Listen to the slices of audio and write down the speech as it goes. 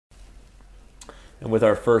And with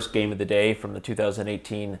our first game of the day from the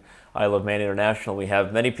 2018 Isle of Man International, we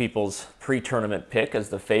have many people's pre-tournament pick as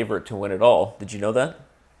the favorite to win it all. Did you know that?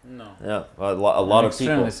 No. Yeah, a lot of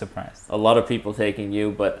people. Extremely surprised. A lot of people taking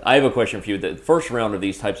you, but I have a question for you. The first round of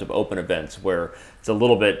these types of open events, where it's a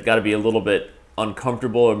little bit, got to be a little bit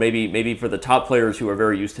uncomfortable, or maybe for the top players who are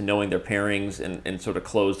very used to knowing their pairings and sort of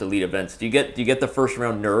closed elite events. Do you get the first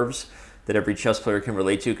round nerves that every chess player can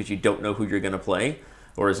relate to because you don't know who you're going to play,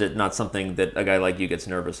 or is it not something that a guy like you gets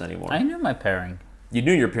nervous anymore? I knew my pairing. You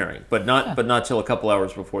knew your pairing, but not till a couple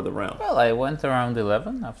hours before the round. Well, I went around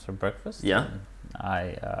 11 after breakfast. Yeah.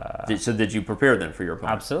 So did you prepare then for your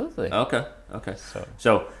opponent? Absolutely. Okay.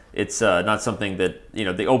 So it's not something that,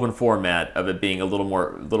 the open format of it being a little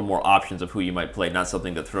more options of who you might play, not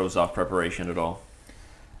something that throws off preparation at all.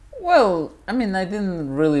 Well, I mean, I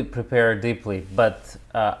didn't really prepare deeply, but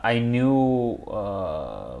I knew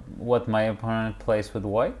what my opponent plays with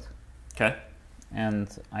white. Okay. And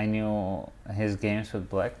I knew his games with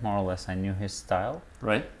black, more or less. I knew his style.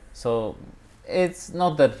 Right. So it's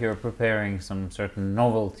not that you're preparing some certain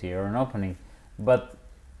novelty or an opening, but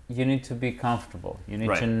you need to be comfortable. You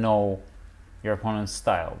need to know your opponent's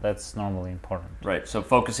style. That's normally important. Right. So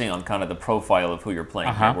focusing on kind of the profile of who you're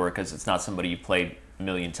playing, because it's not somebody you've played a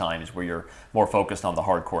million times, where you're more focused on the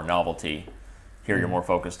hardcore novelty. Here you're more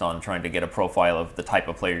focused on trying to get a profile of the type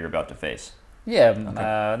of player you're about to face.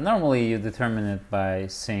 Yeah, normally you determine it by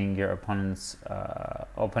seeing your opponent's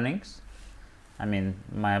openings. I mean,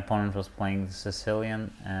 my opponent was playing the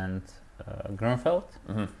Sicilian and Grunfeld.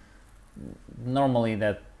 Normally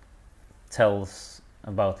that tells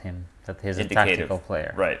about him that he's a tactical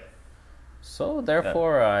player. Right. So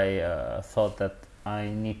therefore I thought that I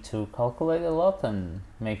need to calculate a lot and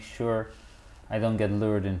make sure I don't get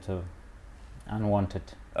lured into unwanted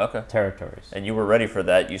territories. And you were ready for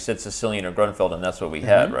that. You said Sicilian or Grunfeld, and that's what we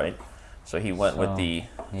had, right? So he went with the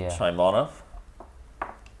Chaimanov.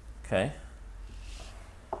 Okay.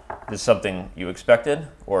 Is this something you expected,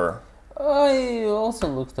 or? I also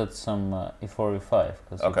looked at some E4, E5,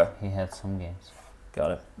 because he had some games.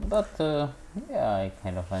 Got it. But I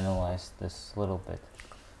kind of analyzed this a little bit.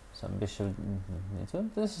 So bishop,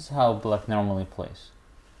 this is how black normally plays.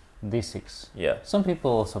 D6. Yeah. Some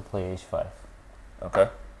people also play H5. Okay.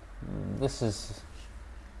 This is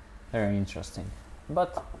very interesting,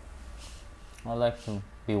 but I like to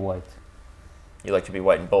be white. You like to be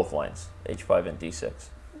white in both lines, H5 and D6.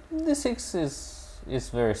 D6 is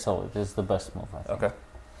very solid. It's the best move, I think. Okay.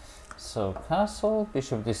 So castle,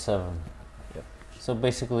 bishop D7. Yep. So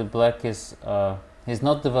basically, black is he's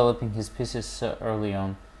not developing his pieces early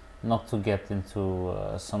on, not to get into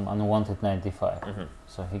some unwanted knight D5.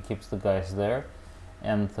 So he keeps the guys there.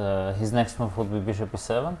 And his next move would be bishop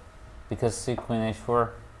e7, because see queen h4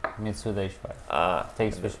 meets with h5.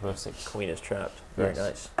 Takes bishop f6. Queen is trapped. Very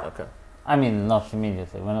nice. Okay. I mean, not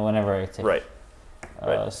immediately, whenever I take. Right.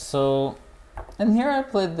 So, and here I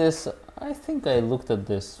played this. I think I looked at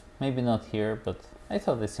this. Maybe not here, but I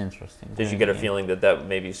thought it's interesting. Did you get a feeling that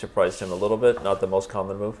maybe surprised him a little bit? Not the most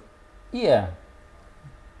common move? Yeah.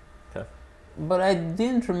 Okay. But I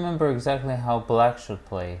didn't remember exactly how black should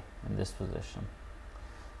play in this position.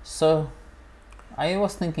 So, I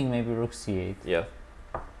was thinking maybe rook c8. Yeah.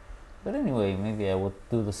 But anyway, maybe I would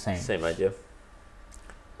do the same. Same idea.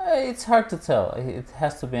 It's hard to tell. It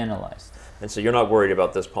has to be analyzed. And so you're not worried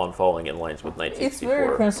about this pawn falling in lines with knight takes It's d4.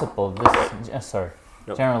 very principled. This,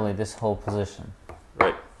 generally this whole position.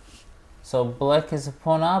 Right. So black is a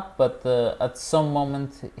pawn up, but at some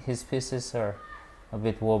moment his pieces are a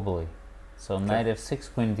bit wobbly. So knight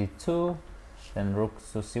f6, queen d2, then rook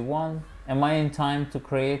to c1. Am I in time to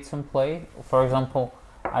create some play? For example,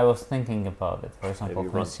 I was thinking about it. For example,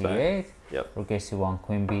 queen c8, rook a1,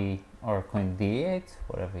 queen b, or queen d8,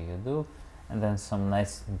 whatever you do, and then some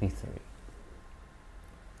knights b3.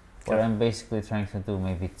 What I'm basically trying to do,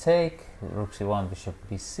 maybe take, rook c1, bishop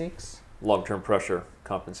b6. Long-term pressure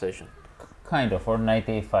compensation. Kind of, or knight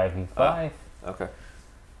a5, e5. Okay.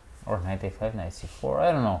 Or knight a5, knight c4,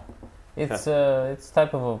 I don't know. It's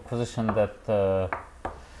type of a position that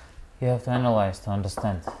you have to analyze to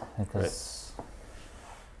understand, because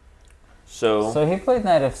so he played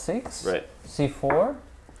knight f6, c4,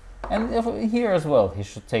 and here as well he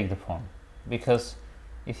should take the pawn, because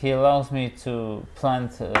if he allows me to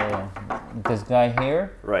plant this guy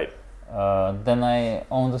here, then I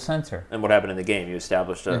own the center. And what happened in the game? You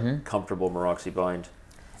established a comfortable Maroczy bind.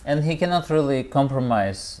 And he cannot really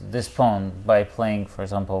compromise this pawn by playing, for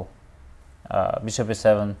example, bishop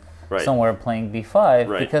e7, somewhere playing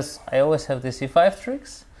b5, because I always have these e5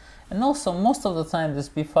 tricks, and also most of the time this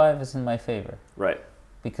b5 is in my favor.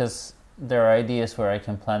 Because there are ideas where I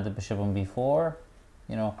can plant the bishop on b4,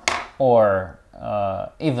 you know, or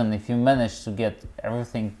even if you manage to get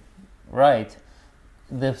everything right,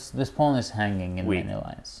 this pawn is hanging in many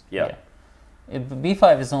lines. Yeah.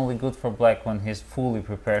 B5 is only good for black when he's fully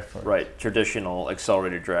prepared for it. Right, traditional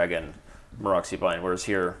accelerated dragon, Maroczy bind, whereas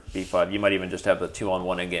here, B5, you might even just have the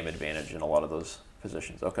 2-on-1 endgame advantage in a lot of those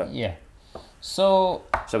positions. Okay. Yeah. So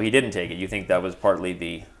he didn't take it. You think that was partly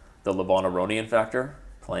the Levon Aronian factor?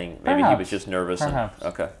 Playing, maybe he was just nervous. Perhaps.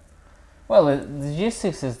 Okay. Well, the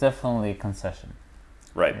G6 is definitely a concession.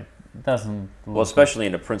 Right. It doesn't look Well, especially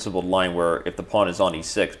in a principled line where if the pawn is on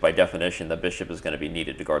E6, by definition, the bishop is going to be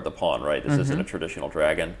needed to guard the pawn, right? This isn't a traditional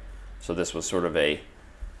dragon. So this was sort of a...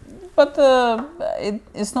 But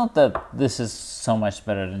it's not that this is so much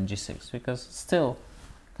better than G6, because it's still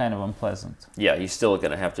kind of unpleasant. Yeah, he's still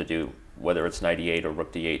going to have to do, whether it's knight E8 or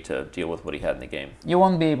rook D8, to deal with what he had in the game. You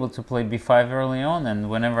won't be able to play B5 early on, and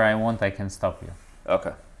whenever I want, I can stop you.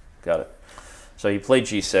 Okay, got it. So he played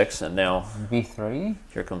G6, and now B3.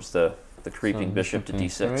 Here comes the creeping bishop to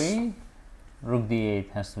D6. B3. Rook D8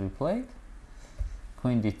 has to be played.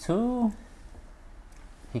 Queen D2.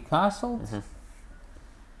 He castled.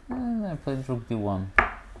 And I played Rook D1.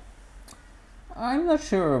 I'm not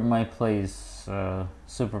sure my play is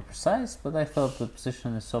super precise, but I thought the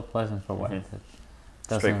position is so pleasant for white. It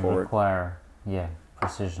doesn't require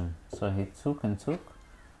precision. So he took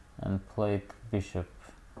and played bishop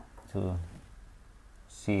to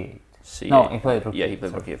C8. C8. No, he played rook. Yeah, he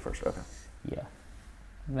played rook E8 first. Okay. Yeah.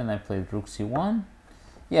 Then I played rook C1.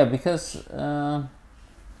 Yeah, because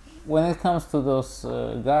when it comes to those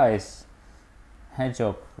guys,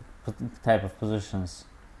 hedgehog type of positions,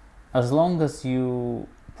 as long as you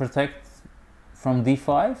protect from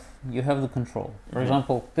D5, you have the control. For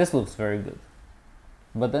example, this looks very good,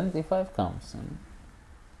 but then D5 comes, and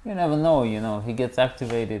you never know. You know, he gets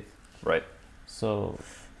activated. Right. So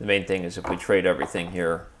the main thing is if we trade everything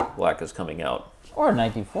here, black is coming out. Or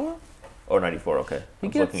knight E4. Or knight E4. Okay. He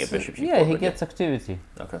gets, looking at bishop G4. Yeah, he gets activity.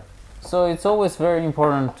 Okay. So it's always very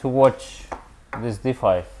important to watch this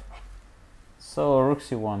D5. So rook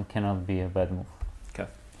C1 cannot be a bad move. Okay.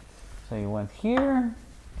 So you went here.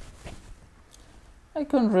 I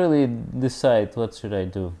couldn't really decide what should I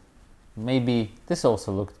do. Maybe this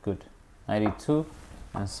also looked good. Knight E2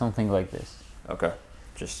 and something like this. Okay.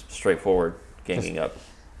 Just straightforward, ganging up.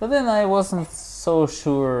 But then I wasn't so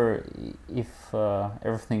sure if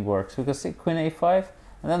everything works, because see, Queen A5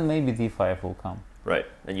 and then maybe D5 will come. Right,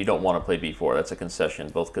 and you don't want to play B4. That's a concession,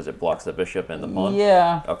 both because it blocks the bishop and the pawn.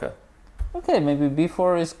 Yeah. Okay. Okay, maybe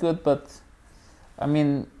B4 is good, but I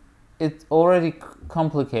mean, it already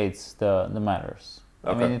complicates the matters.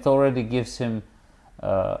 Okay. I mean, it already gives him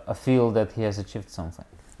a feel that he has achieved something.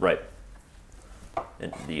 Right.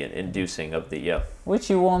 The inducing of the, Which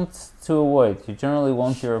you want to avoid. You generally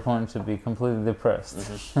want your opponent to be completely depressed,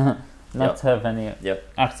 not to have any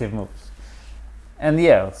active moves. And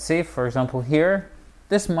yeah, see, for example, here,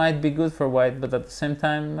 this might be good for white, but at the same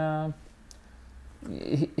time,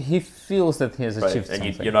 he feels that he has achieved something.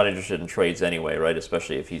 And you're not interested in trades anyway, right?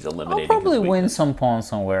 Especially if he's eliminating. I'll probably win some pawns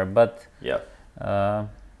somewhere, but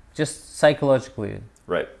just psychologically,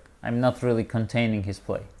 right? I'm not really containing his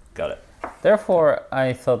play. Got it. Therefore,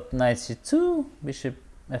 I thought knight c2, bishop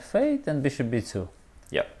f8, and bishop b2.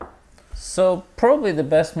 Yeah. So probably the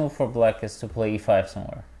best move for black is to play e5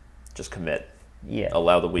 somewhere. Just commit. Yeah.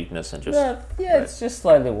 Allow the weakness and just... Yeah, right. It's just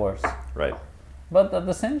slightly worse. Right. But at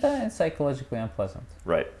the same time, it's psychologically unpleasant.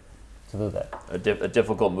 Right. To do that. A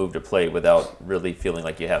difficult move to play without really feeling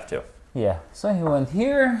like you have to. Yeah. So he went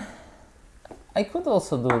here. I could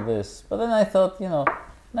also do this, but then I thought, you know,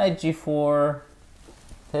 knight g4,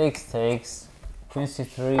 takes, queen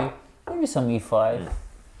c3, maybe some e5.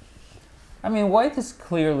 I mean, white is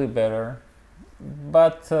clearly better,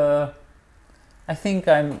 but I think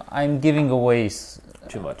I'm giving away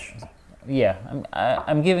too much. Yeah,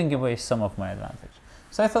 I'm giving away some of my advantage.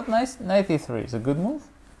 So I thought knight e3 is a good move.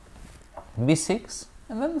 b6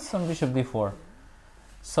 and then some bishop d4.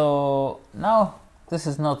 So now this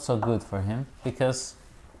is not so good for him because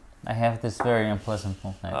I have this very unpleasant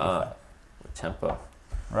move, knight e5. Tempo.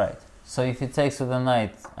 Right. So if he takes with the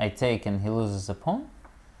knight, I take and he loses the pawn.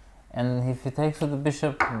 And if he takes with the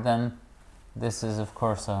bishop, then this is of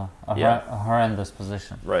course a horrendous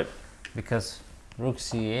position. Right. Because rook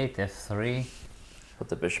c8, f3. Put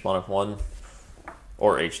the bishop on f1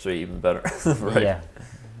 or h3, even better. Right. Yeah.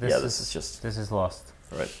 This is lost.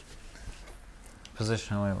 Right.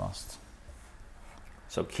 Positionally lost.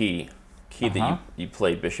 So key that you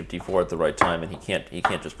play bishop d4 at the right time, and he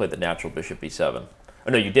can't just play the natural bishop b7. Oh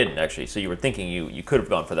no, you didn't actually. So you were thinking you could have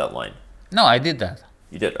gone for that line. No, I did that.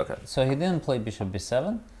 You did, okay. So he didn't play bishop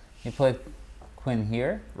b7. He played queen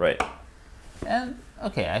here. Right. And,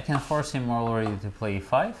 okay, I can force him already to play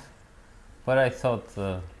e5. But I thought,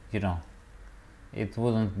 you know, it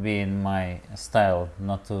wouldn't be in my style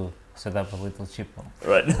not to set up a little cheapo.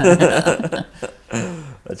 Right.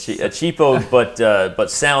 a cheapo,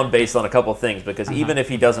 but sound based on a couple things, because even if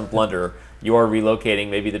he doesn't blunder, you are relocating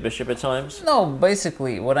maybe the bishop at times. No,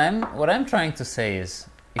 basically, what I'm trying to say is,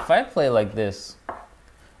 if I play like this,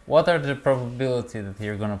 what are the probability that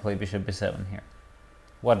you're going to play bishop b7 here?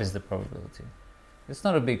 What is the probability? It's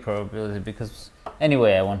not a big probability, because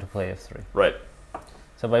anyway I want to play f3. Right.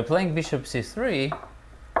 So by playing bishop c3,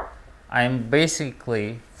 I'm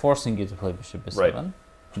basically forcing you to play bishop b7. Right.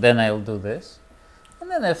 Then I'll do this. And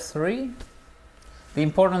then f3. The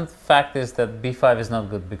important fact is that b5 is not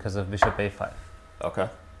good because of bishop a5. Okay.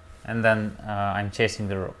 And then I'm chasing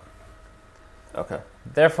the rook. Okay.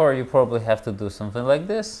 Therefore, you probably have to do something like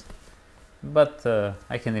this. But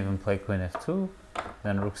I can even play queen f2,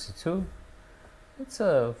 then rook c2. It's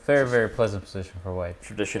a very, very pleasant position for white.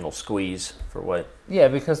 Traditional squeeze for white. Yeah,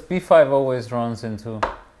 because b5 always runs into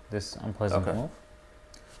this unpleasant move.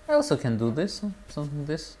 I also can do this, something like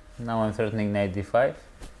this. Now I'm threatening knight d5.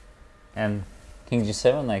 And king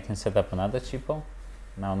g7, I can set up another cheapo.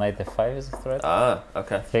 Now knight f5 is a threat. Ah,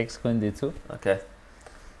 okay. Takes queen d2. Okay.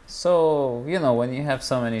 So, you know, when you have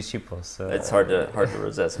so many cheapos... it's hard to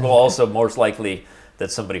resist. Well, also, most likely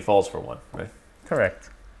that somebody falls for one, right?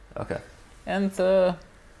 Correct. Okay. And this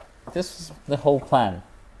was the whole plan.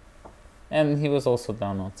 And he was also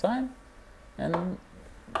down on time. And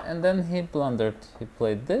then he blundered. He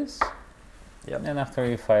played this. Yep. And after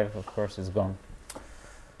e5, of course, it's gone.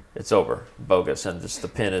 It's over. Bogus. And just the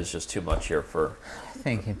pin is just too much here for... I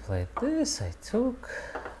think he played this. I took.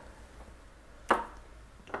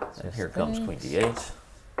 And here comes queen d8.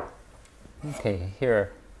 Okay,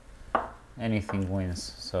 here anything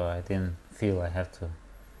wins. So I didn't feel I have to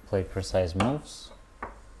play precise moves.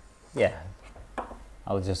 Yeah,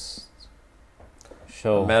 I'll just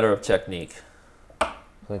show. A matter of technique.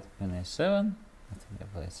 Played queen a7. I think I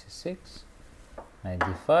played c6. Knight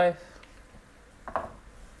d5.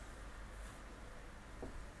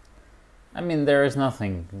 I mean, there is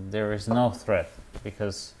nothing. There is no threat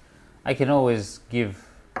because I can always give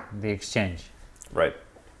the exchange. Right.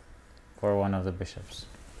 For one of the bishops.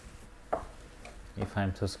 If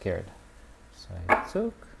I'm too scared. So I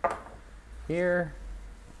took. Here,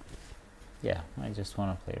 yeah, I just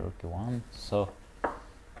want to play rook e1, so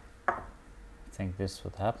I think this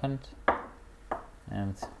would happen,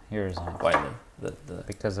 and here is Why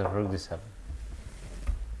because of rook d7.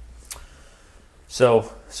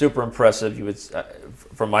 So super impressive. You would,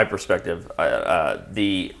 from my perspective,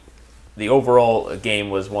 the overall game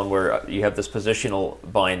was one where you have this positional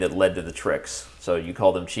bind that led to the tricks. So you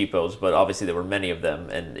call them cheapos, but obviously there were many of them,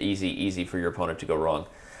 and easy for your opponent to go wrong.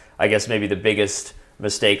 I guess maybe the biggest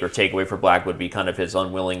mistake or takeaway for Black would be kind of his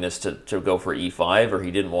unwillingness to go for e5, or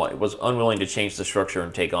he was unwilling to change the structure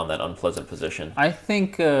and take on that unpleasant position. I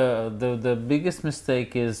think the biggest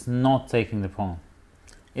mistake is not taking the pawn.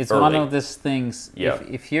 It's early. One of these things, yeah.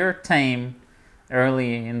 if you're tame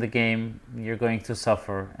early in the game, you're going to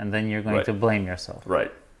suffer, and then you're going to blame yourself.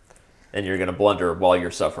 Right. And you're going to blunder while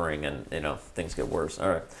you're suffering, and things get worse. All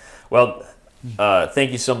right. Well,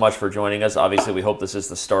 thank you so much for joining us. Obviously, we hope this is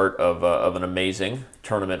the start of an amazing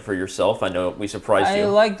tournament for yourself. I know we surprised you. I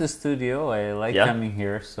like the studio. I like coming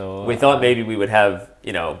here. So we thought maybe we would have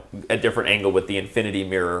a different angle with the infinity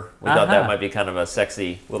mirror. We thought that might be kind of a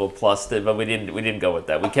sexy little plus, but we didn't go with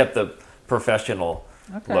that. We kept the professional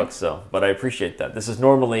look. So, but I appreciate that. This is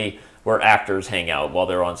normally where actors hang out while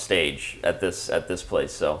they're on stage at this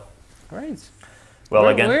place. So great. Well,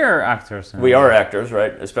 again, we're actors. We are actors,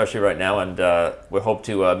 right? Especially right now, and we hope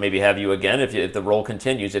to maybe have you again if the role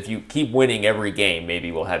continues. If you keep winning every game, maybe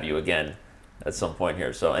we'll have you again at some point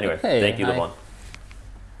here. So anyway, thank you, Levon.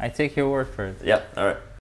 I take your word for it. Yep. All right.